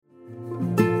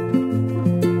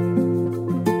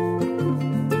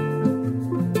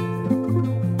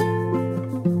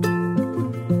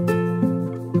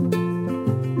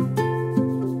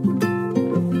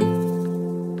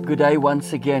today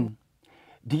once again.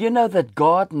 Do you know that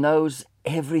God knows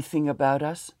everything about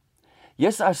us?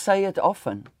 Yes, I say it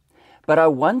often, but I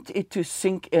want it to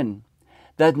sink in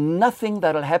that nothing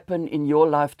that'll happen in your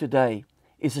life today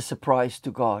is a surprise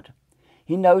to God.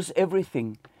 He knows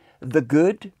everything, the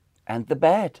good and the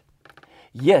bad.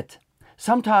 Yet,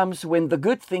 sometimes when the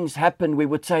good things happen, we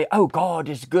would say, oh, God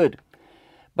is good.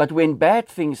 But when bad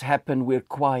things happen, we're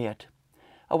quiet.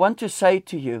 I want to say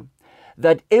to you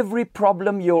that every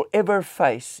problem you'll ever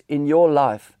face in your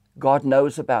life, God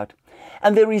knows about.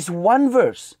 And there is one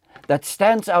verse that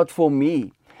stands out for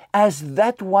me as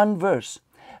that one verse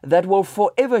that will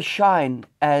forever shine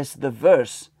as the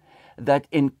verse that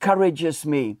encourages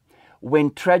me when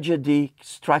tragedy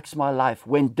strikes my life,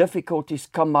 when difficulties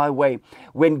come my way,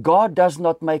 when God does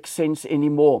not make sense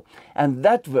anymore. And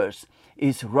that verse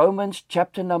is Romans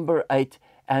chapter number 8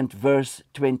 and verse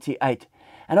 28.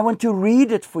 And I want to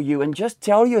read it for you and just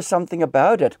tell you something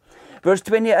about it. Verse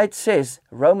 28 says,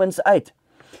 Romans 8,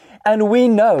 and we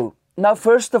know, now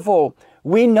first of all,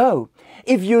 we know,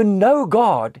 if you know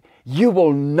God, you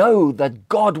will know that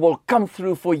God will come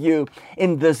through for you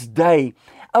in this day.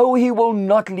 Oh, He will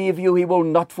not leave you. He will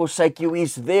not forsake you.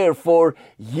 He's there for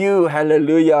you.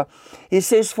 Hallelujah. He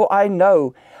says, for I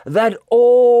know that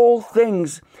all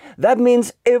things, that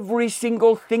means every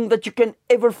single thing that you can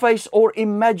ever face or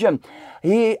imagine.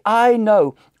 I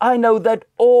know that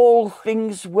all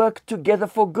things work together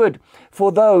for good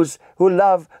for those who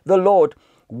love the Lord.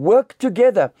 Work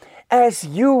together. As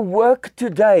you work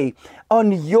today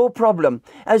on your problem,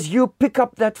 as you pick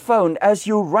up that phone, as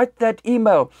you write that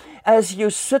email, as you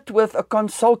sit with a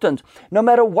consultant, no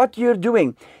matter what you're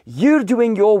doing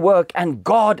your work, and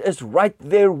God is right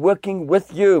there working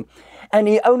with you. And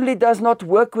He only does not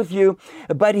work with you,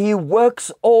 but He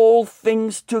works all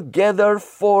things together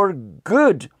for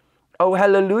good. Oh,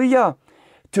 hallelujah,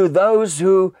 to those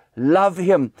who love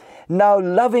Him. Now,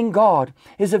 loving God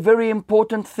is a very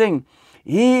important thing.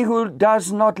 He who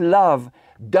does not love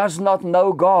does not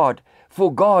know God,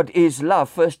 for God is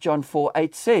love. 1 John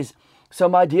 4:8 says. So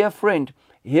my dear friend,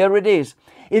 here it is.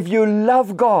 If you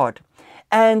love God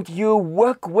and you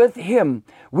work with Him,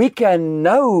 we can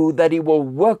know that He will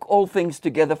work all things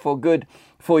together for good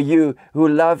for you who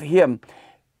love Him.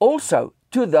 Also,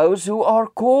 to those who are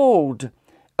called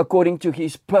according to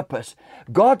His purpose.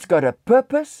 God's got a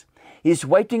purpose. He's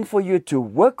waiting for you to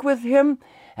work with Him.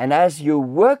 And as you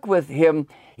work with Him,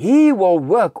 He will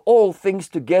work all things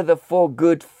together for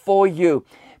good for you.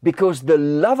 Because the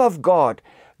love of God,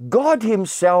 God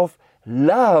Himself,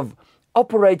 love,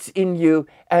 operates in you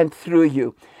and through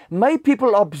you. May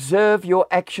people observe your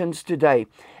actions today,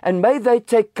 and may they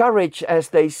take courage as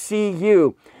they see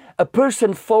you, a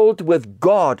person filled with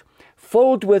God,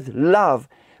 filled with love,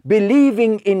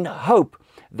 believing in hope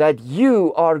that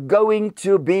you are going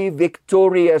to be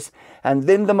victorious. And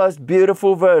then the most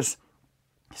beautiful verse,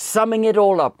 summing it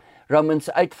all up, Romans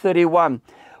 8:31.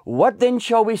 What then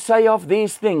shall we say of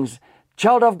these things,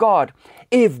 child of God?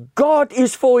 If God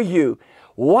is for you,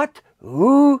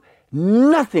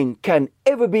 nothing can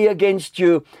ever be against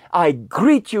you. I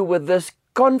greet you with this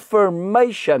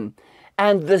confirmation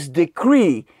and this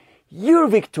decree. You're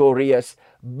victorious.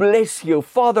 Bless you.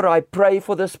 Father, I pray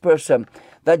for this person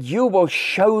that you will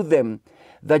show them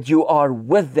that you are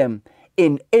with them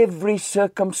in every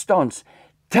circumstance,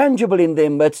 tangible in their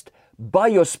midst by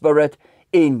your Spirit.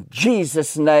 In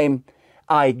Jesus' name,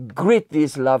 I greet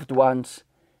these loved ones.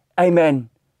 Amen.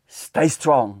 Stay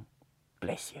strong.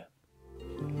 Bless you.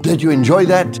 Did you enjoy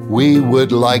that? We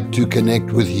would like to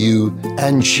connect with you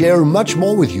and share much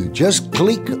more with you. Just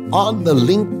click on the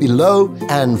link below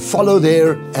and follow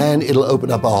there, and it'll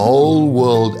open up a whole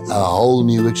world, a whole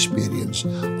new experience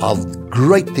of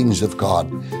great things of God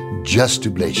just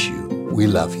to bless you. We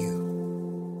love you.